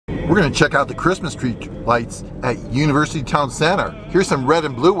We're going to check out the Christmas tree lights at University Town Center. Here's some red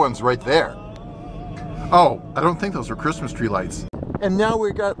and blue ones right there. Oh, I don't think those are Christmas tree lights. And now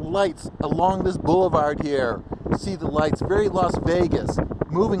we've got lights along this boulevard here. See the lights, very Las Vegas.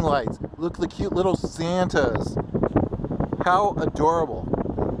 Moving lights. Look at the cute little Santas. How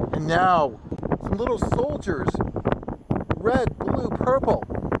adorable. And now, some little soldiers. Red, blue, purple.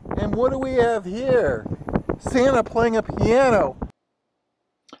 And what do we have here? Santa playing a piano.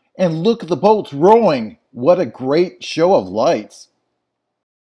 And look at the boats rowing. What a great show of lights.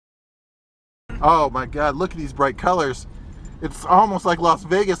 Oh my God, look at these bright colors. It's almost like Las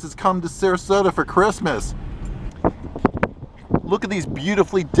Vegas has come to Sarasota for Christmas. Look at these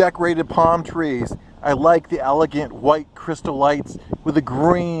beautifully decorated palm trees. I like the elegant white crystal lights with the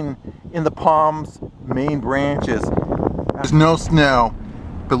green in the palm's main branches. There's no snow,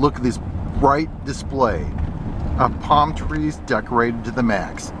 but look at this bright display of palm trees decorated to the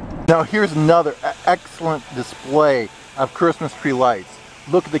max. Now here's another excellent display of Christmas tree lights.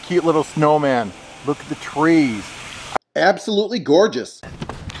 Look at the cute little snowman. Look at the trees. Absolutely gorgeous.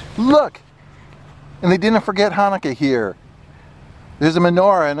 Look! And they didn't forget Hanukkah here. There's a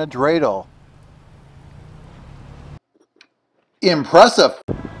menorah and a dreidel. Impressive!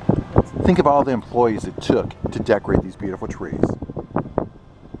 Think of all the employees it took to decorate these beautiful trees.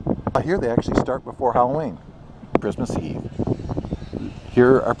 Here they actually start before Halloween, Christmas Eve.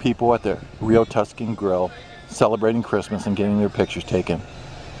 Here are people at the Rio Tuscan Grill celebrating Christmas and getting their pictures taken.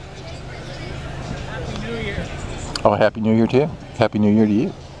 Happy New Year. Oh, Happy New Year too. Happy New Year to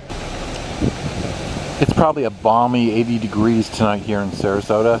you. It's probably a balmy 80 degrees tonight here in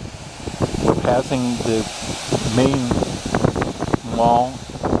Sarasota. We're passing the main mall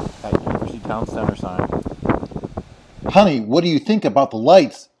at University Town Center sign. Honey, what do you think about the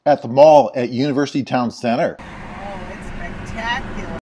lights at the mall at University Town Center?